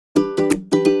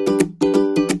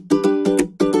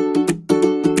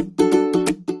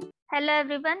Hello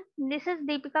everyone, this is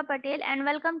Deepika Patel and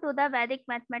welcome to the Vedic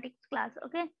mathematics class.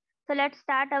 Okay, so let's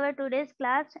start our today's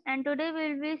class, and today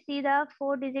we will see the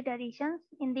 4-digit additions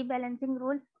in the balancing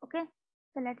rule. Okay,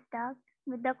 so let's start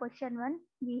with the question 1.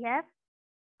 We have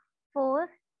 4,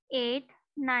 8,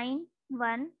 9,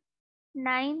 1,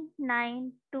 9,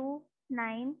 9, 2,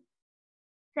 9,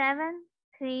 7,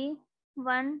 3,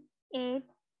 1, 8,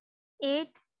 8,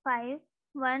 5,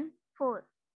 1, 4.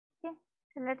 Okay,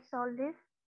 so let's solve this.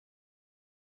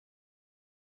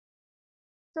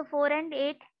 So 4 and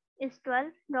 8 is 12.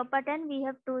 Drop a 10. We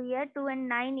have 2 here. 2 and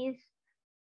 9 is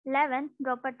 11.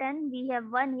 Drop a 10. We have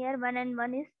 1 here. 1 and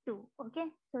 1 is 2.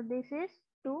 Okay. So this is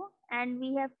 2. And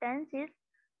we have 10s is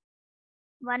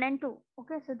 1 and 2.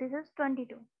 Okay. So this is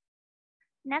 22.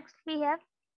 Next we have,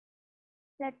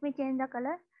 let me change the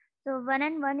color. So 1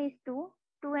 and 1 is 2.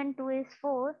 2 and 2 is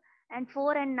 4. And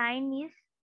 4 and 9 is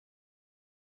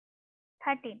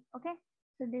 13. Okay.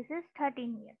 So this is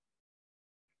 13 here.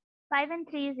 5 and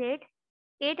 3 is 8.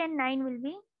 8 and 9 will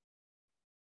be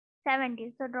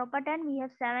 17. So drop a 10, we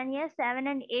have 7 here. 7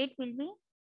 and 8 will be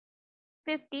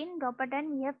 15. Drop a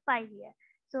 10, we have 5 here.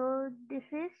 So this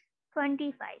is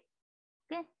 25.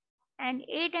 Okay. And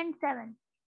 8 and 7.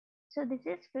 So this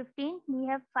is 15. We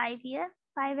have 5 here.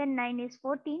 5 and 9 is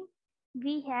 14.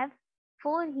 We have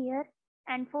 4 here.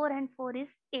 And 4 and 4 is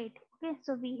 8. Okay.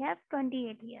 So we have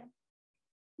 28 here.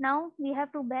 Now we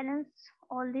have to balance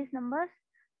all these numbers.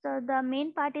 So the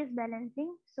main part is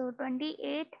balancing. So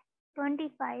 28,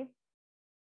 25,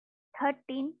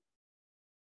 13,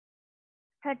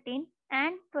 13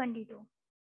 and 22.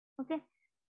 Okay,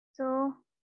 so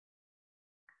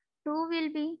 2 will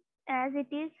be as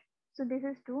it is. So this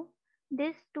is 2.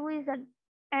 This 2 is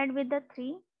add with the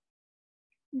 3.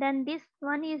 Then this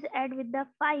one is add with the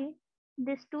 5.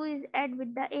 This 2 is add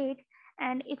with the 8.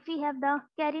 And if we have the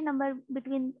carry number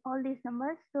between all these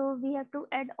numbers, so we have to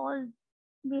add also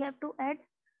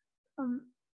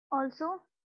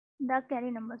the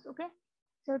carry numbers. Okay,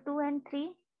 so 2 and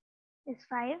 3 is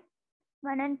 5.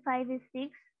 1 and 5 is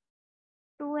 6.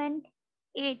 2 and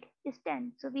 8 is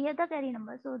 10. So we have the carry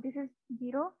number. So this is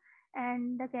 0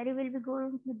 and the carry will be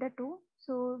go with the 2.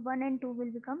 So 1 and 2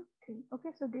 will become 3. Okay,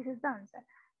 so this is the answer.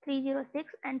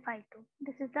 306 and 52.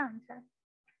 This is the answer.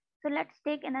 So let's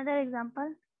take another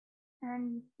example,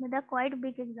 and with a quite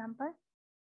big example.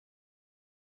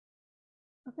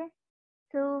 Okay,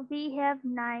 so we have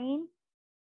 9,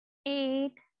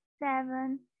 8,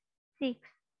 7, 6,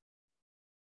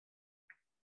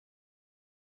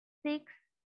 6,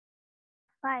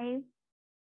 5.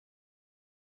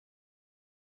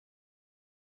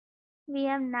 We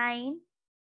have 9,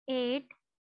 8,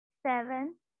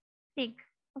 7, 6.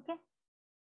 Okay,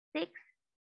 6,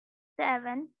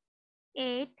 7,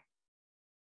 8,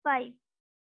 5,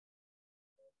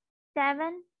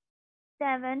 7,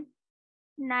 7,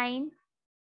 9,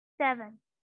 7,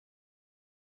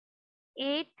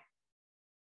 8,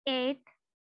 8,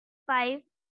 5,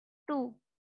 2,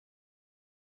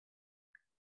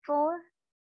 4,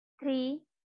 3,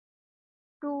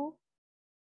 2,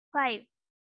 5,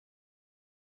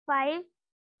 5,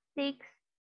 6,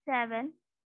 7,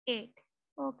 8.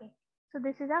 Okay, so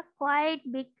this is a quite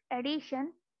big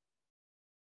addition.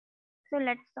 So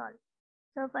let's solve.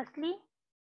 So firstly,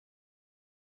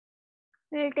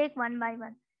 we will take one by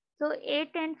one. So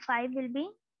 8 and 5 will be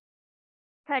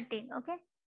 13. Okay,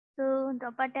 so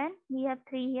drop a 10. We have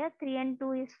 3 here. 3 and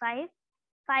 2 is 5.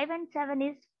 5 and 7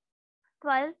 is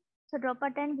 12. So drop a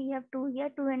 10. We have 2 here.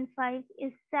 2 and 5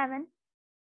 is 7.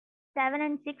 7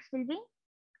 and 6 will be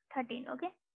 13. Okay,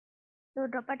 so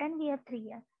drop a 10. We have 3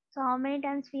 here. So how many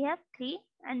times we have? 3,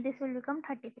 and this will become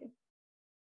 33.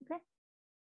 Okay,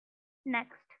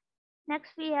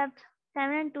 next we have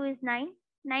 7 and 2 is 9.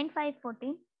 9, 5,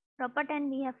 14. Drop a 10.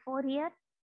 We have 4 here.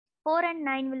 4 and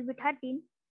 9 will be 13.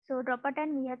 So drop a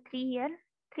 10. We have 3 here.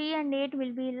 3 and 8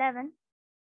 will be 11.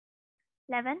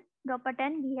 11. Drop a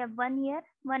 10. We have 1 here.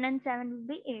 1 and 7 will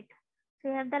be 8. So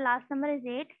we have the last number is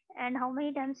 8. And how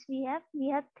many times we have? We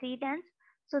have 3 times.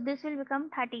 So this will become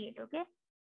 38. Okay,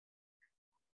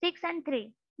 6 and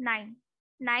 3, 9.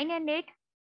 9 and 8,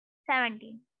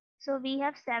 17. So we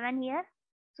have 7 here.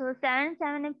 So 7,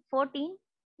 7 and 14.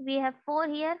 We have 4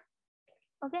 here.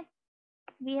 Okay,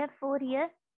 we have 4 here.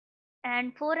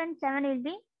 And 4 and 7 will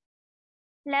be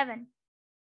 11.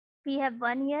 We have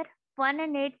 1 here. 1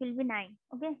 and 8 will be 9.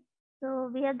 Okay, so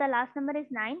we have the last number is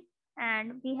 9.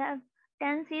 And we have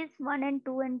tens is 1 and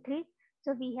 2 and 3.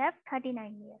 So we have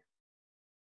 39 here.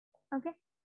 Okay,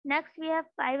 next we have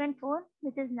 5 and 4,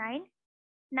 which is 9.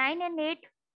 9 and 8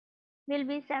 will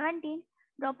be 17.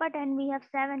 Drop a 10, we have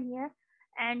 7 here.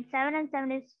 And 7 and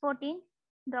 7 is 14.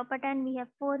 Drop a 10, we have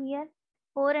 4 here.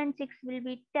 4 and 6 will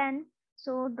be 10.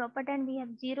 So drop a 10, we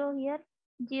have 0 here.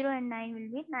 0 and 9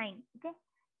 will be 9. Okay.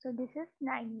 So this is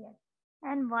 9 here.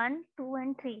 And 1, 2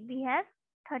 and 3, we have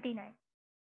 39.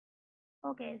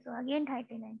 Okay, so again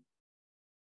 39.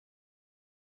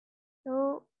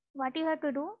 So what you have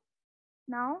to do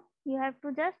now, you have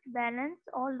to just balance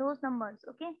all those numbers,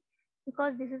 okay?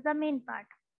 Because this is the main part.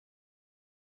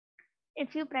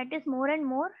 If you practice more and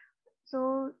more,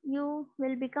 so you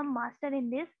will become master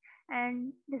in this,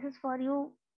 and this is for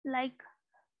you like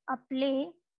a play.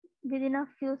 Within a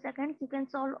few seconds you can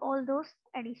solve all those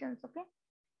additions, okay?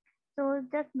 So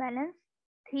just balance.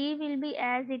 3 will be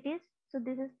as it is, so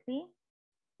this is 3.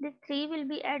 This 3 will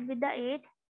be add with the 8,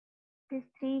 this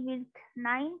 3 with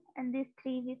 9, and this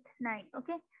 3 with 9,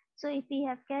 okay? So if we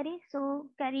have carry, so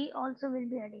carry also will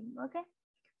be adding, okay?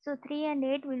 So 3 and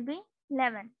 8 will be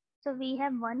 11. So we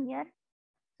have 1 here.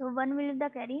 So 1 will be the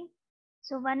carry.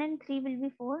 So 1 and 3 will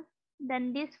be 4.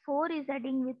 Then this 4 is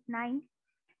adding with 9.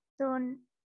 So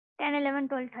 10, 11,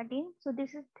 12, 13. So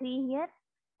this is 3 here.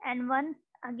 And 1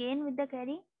 again with the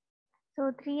carry.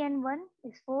 So 3 and 1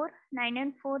 is 4. 9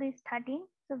 and 4 is 13.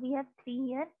 So we have 3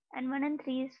 here. And 1 and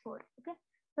 3 is 4. Okay.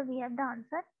 So we have the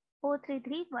answer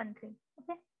 43313.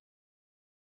 Okay.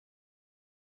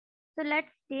 So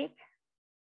let's take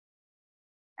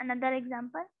another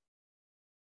example.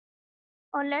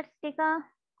 Or let's take a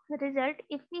result.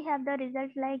 If we have the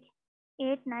result like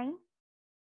 8 9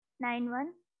 9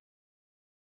 1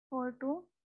 4 2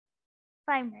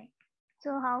 5 9.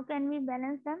 So how can we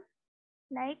balance them?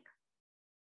 Like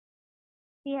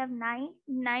we have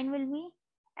 9 will be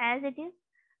as it is,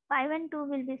 5 and 2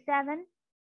 will be 7,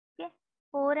 okay,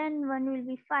 4 and 1 will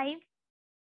be 5,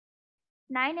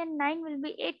 9 and 9 will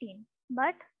be 18,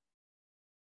 but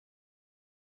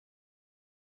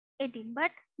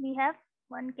we have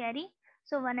one carry,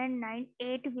 so 1 and 9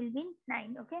 8 will be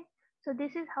 9, okay. So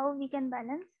this is how we can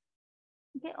balance,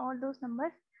 okay, all those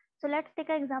numbers. So let's take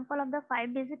an example of the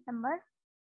 5-digit number.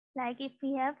 Like if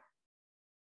we have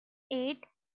 8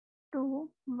 2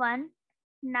 1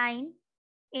 9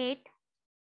 8,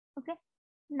 okay,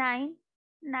 9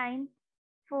 9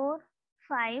 4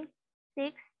 5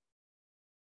 6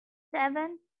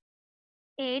 7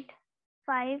 8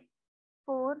 5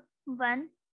 4 1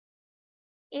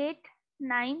 8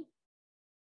 9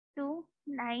 2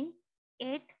 9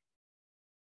 8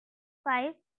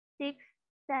 5 6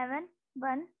 7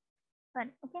 1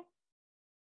 1. Okay,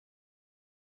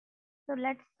 so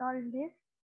let's solve this.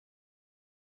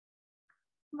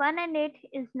 1 and 8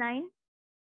 is 9.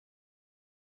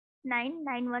 9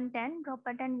 9 1 10. Drop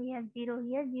a 10, we have 0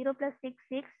 here. 0 plus 6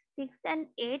 6. 6 and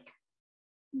 8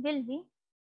 will be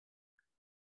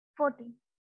 14.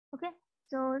 Okay,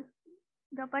 so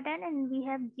drop a 10 and we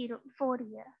have 0 4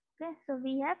 here. Okay, so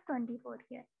we have 24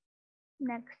 here.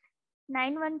 Next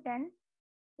 9 1 10.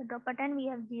 So drop a 10, we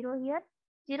have 0 here.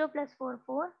 0 plus 4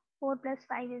 4. 4 plus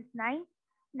 5 is 9.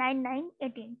 9 9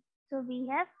 18. So we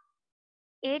have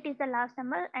 8 is the last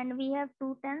number and we have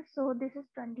 2 tens, so this is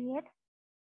 28.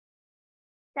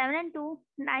 7 and 2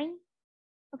 9.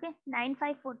 Okay, 9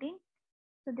 5 14.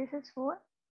 So this is 4.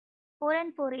 4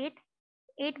 and 4 8.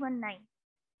 8 1 9.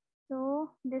 So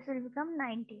this will become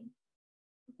 19.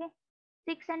 Okay,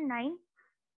 6 and 9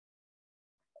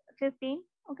 15.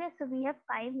 Okay, so we have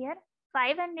 5 here.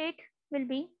 5 and 8 will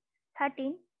be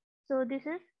 13. So this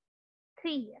is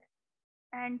 3 here.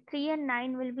 And 3 and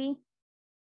 9 will be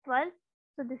 12.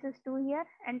 So this is 2 here.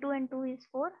 And 2 and 2 is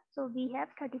 4. So we have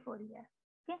 34 here.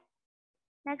 Okay.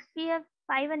 Next we have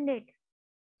 5 and 8.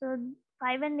 So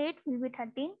 5 and 8 will be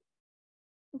 13.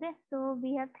 Okay. So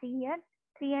we have 3 here.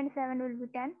 3 and 7 will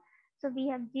be 10. So we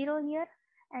have 0 here.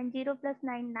 And 0 plus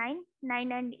 9 9.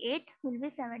 9 and 8 will be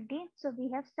 17. So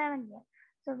we have 7 here.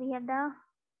 So we have the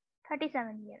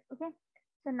 37 here. Okay.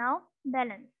 So now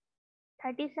balance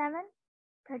 37,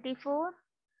 34,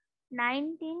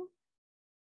 19,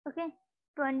 okay,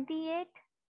 28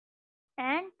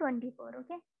 and 24.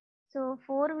 Okay, so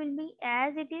 4 will be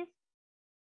as it is.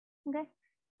 Okay,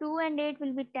 2 and 8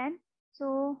 will be 10.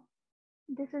 So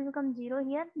this will become 0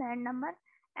 here, the end number,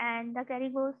 and the carry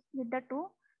goes with the 2.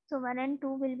 So 1 and 2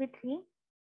 will be 3.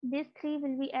 This 3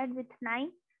 will be add with 9.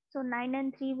 So 9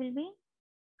 and 3 will be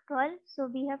 12. So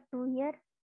we have 2 here,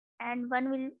 and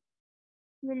 1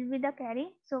 will be the carry.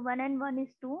 So 1 and 1 is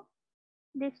 2.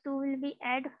 This 2 will be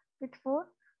add with 4.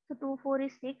 So 2 4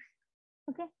 is 6.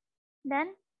 Okay,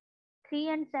 then 3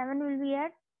 and 7 will be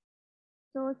add.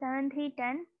 So 7 3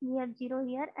 10. We have 0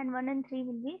 here, and 1 and 3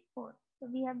 will be 4. So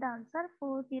we have the answer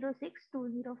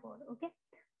 406204. Okay,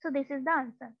 so this is the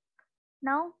answer.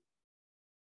 Now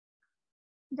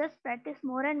just practice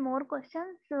more and more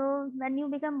questions. So when you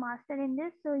become master in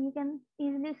this, so you can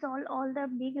easily solve all the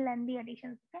big lengthy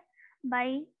additions, okay,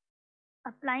 by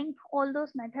applying all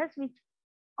those methods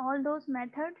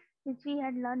which we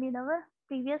had learned in our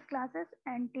previous classes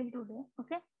until today.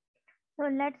 Okay, so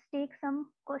let's take some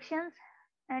questions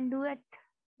and do at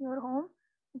your home.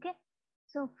 Okay,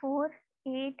 so 4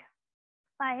 8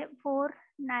 5 4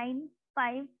 9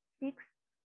 5 6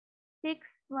 6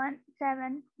 1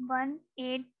 7 1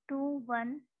 8 2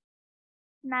 1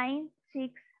 9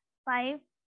 6 5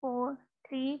 4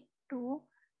 3 2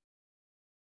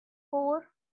 4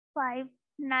 5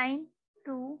 9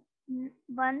 2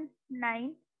 1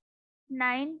 9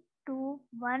 9 2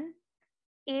 1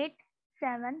 8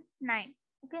 7 9.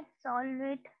 Okay, solve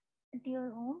it at your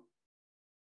home.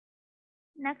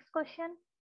 Next question,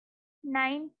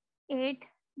 9 8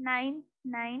 9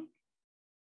 9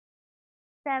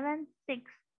 7 6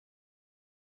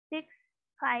 6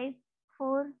 5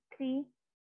 4 3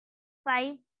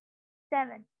 5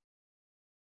 7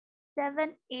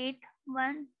 7 8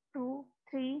 1 2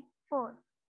 3 4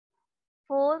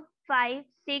 4 5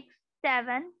 6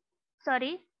 7,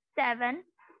 sorry, 7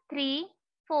 3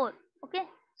 4. Okay,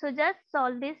 so just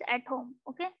solve this at home.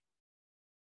 Okay,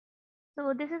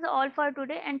 so this is all for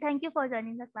today, and thank you for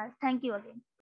joining the class. Thank you again.